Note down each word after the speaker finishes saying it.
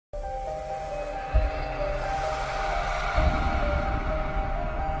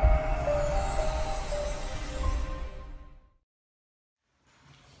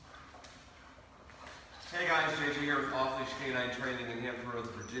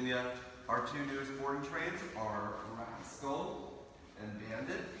Virginia. Our two newest boarding trains are Rascal and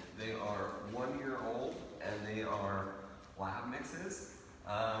Bandit. They are 1 year old and they are lab mixes.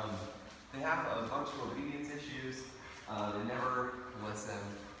 They have a bunch of obedience issues. They never listen.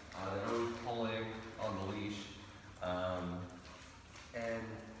 They're always pulling on the leash. And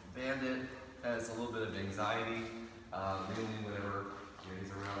Bandit has a little bit of anxiety, mainly whenever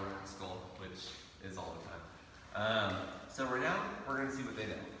he's around Rascal, which is all the time. So right now, we're going to see what they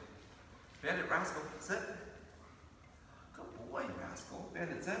know. Bandit, Rascal, sit. Good boy, Rascal.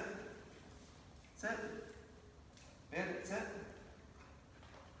 Bandit, sit. Sit. Bandit, sit.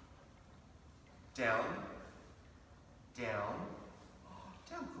 Down. Down.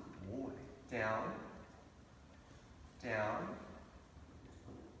 Down, good boy. Down. Down.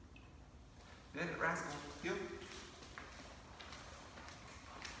 Bandit, Rascal, heel.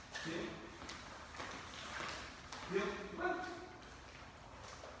 Heel. Heel. Left.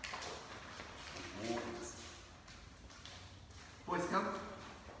 Boys. Boys, come.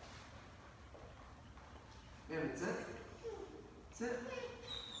 Bandit, sit. Sit.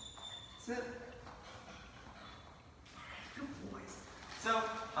 Sit. Good boys. So,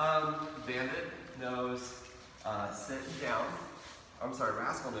 Bandit knows sitting down. I'm sorry,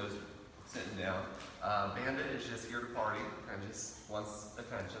 Rascal knows sitting down. Bandit is just here to party and just wants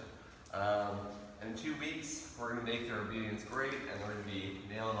attention. In 2 weeks, we're going to make their obedience great and we're going to be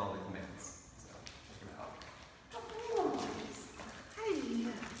nailing all the commands. So, check them out. Hey.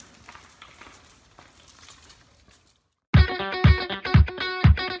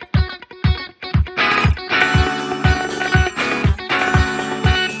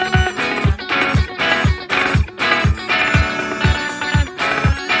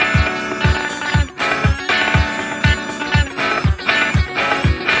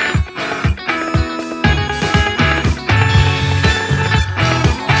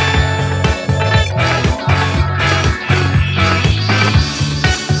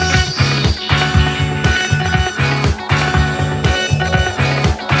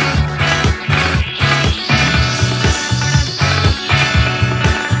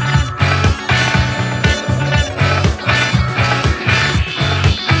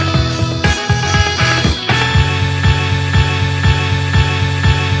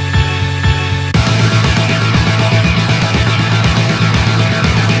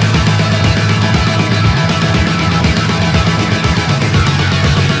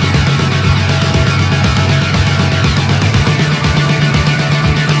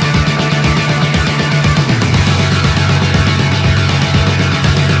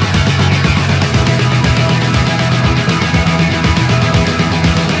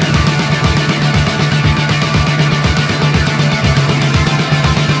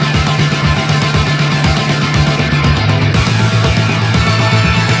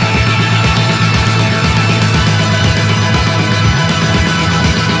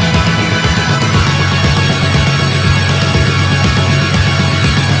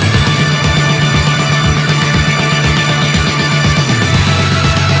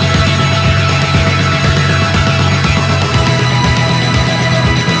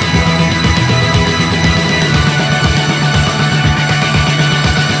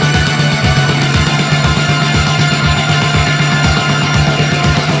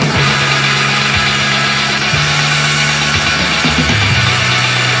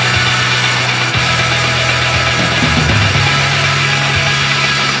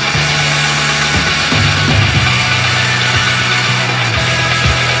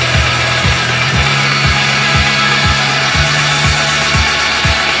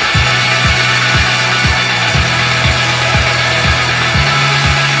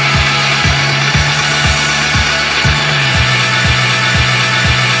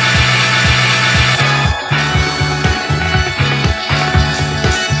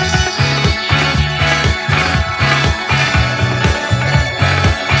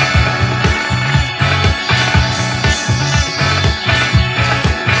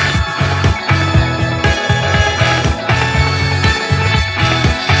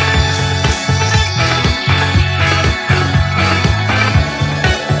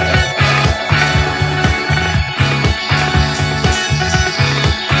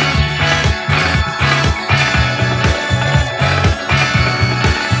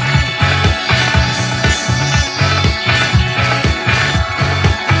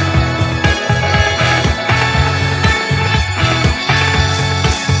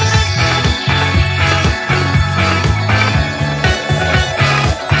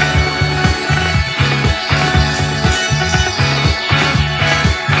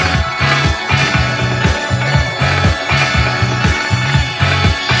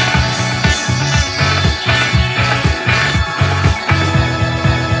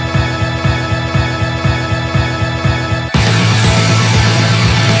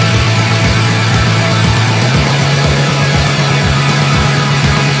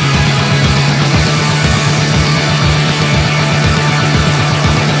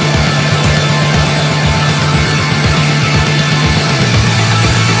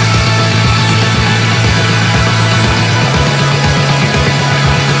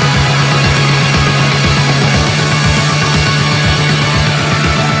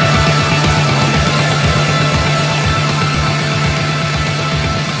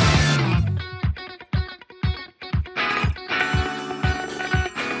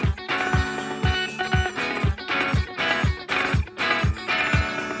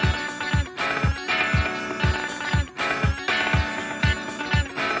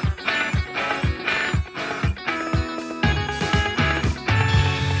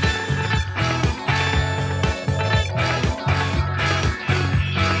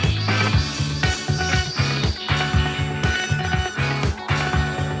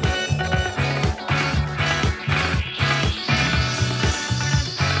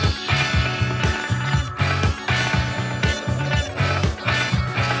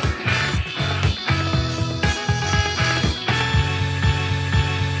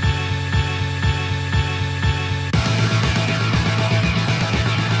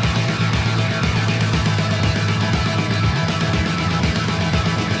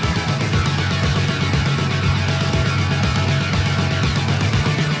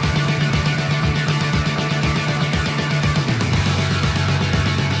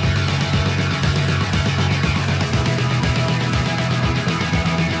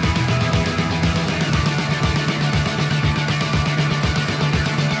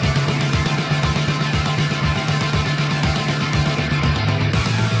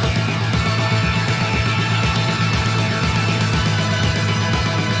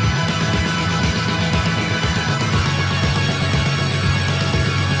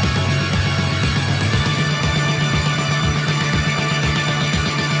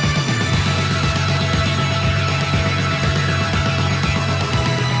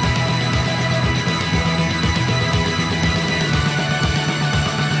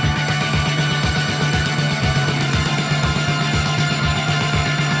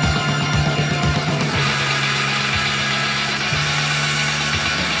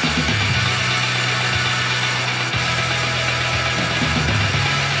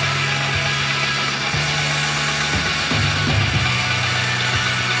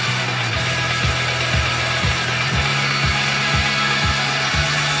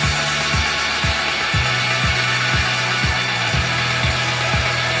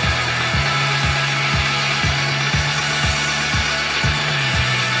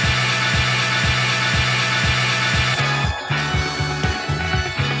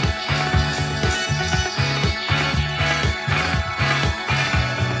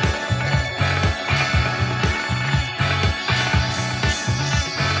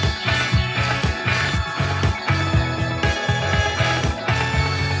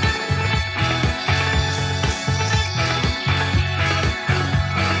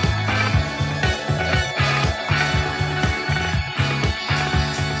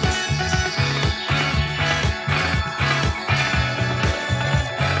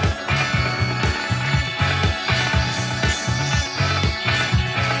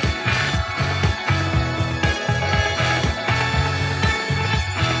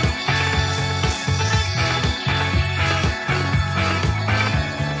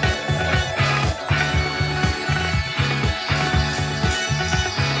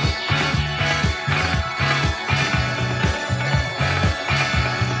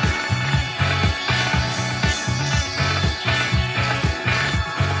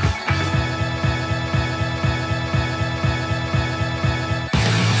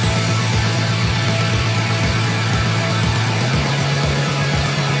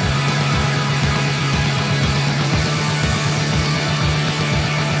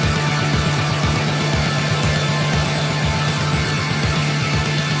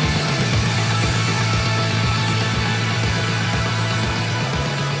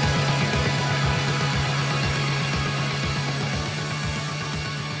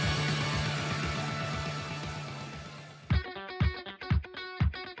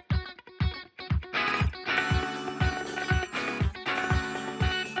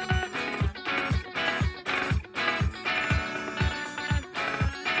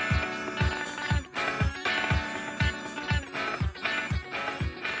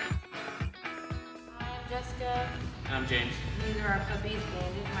 puppy is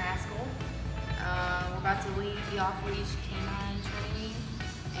Bandit and Rascal. We're about to leave the Off-Leash Canine training,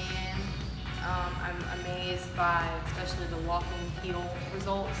 and I'm amazed by especially the walking heel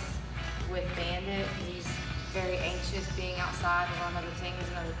results with Bandit. He's very anxious being outside around other things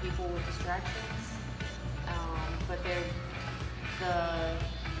and other people with distractions. But the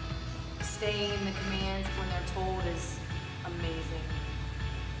staying the commands when they're told is amazing.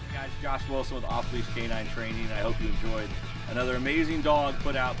 Hey guys, Josh Wilson with Off-Leash Canine Training. I hope you enjoyed another amazing dog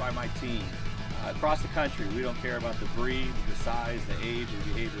put out by my team. Across the country, we don't care about the breed, the size, the age, or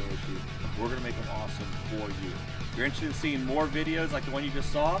the behavioral issue. We're going to make them awesome for you. If you're interested in seeing more videos like the one you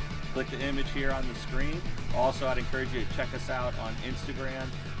just saw, click the image here on the screen. Also, I'd encourage you to check us out on Instagram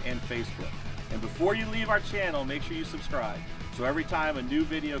and Facebook. And before you leave our channel, make sure you subscribe. So every time a new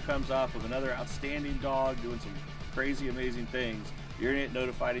video comes up of another outstanding dog doing some crazy, amazing things, you're going to get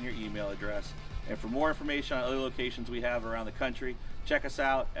notified in your email address. And for more information on other locations we have around the country, check us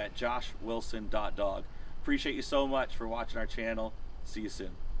out at joshwilson.dog. Appreciate you so much for watching our channel. See you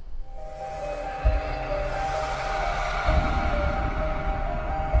soon.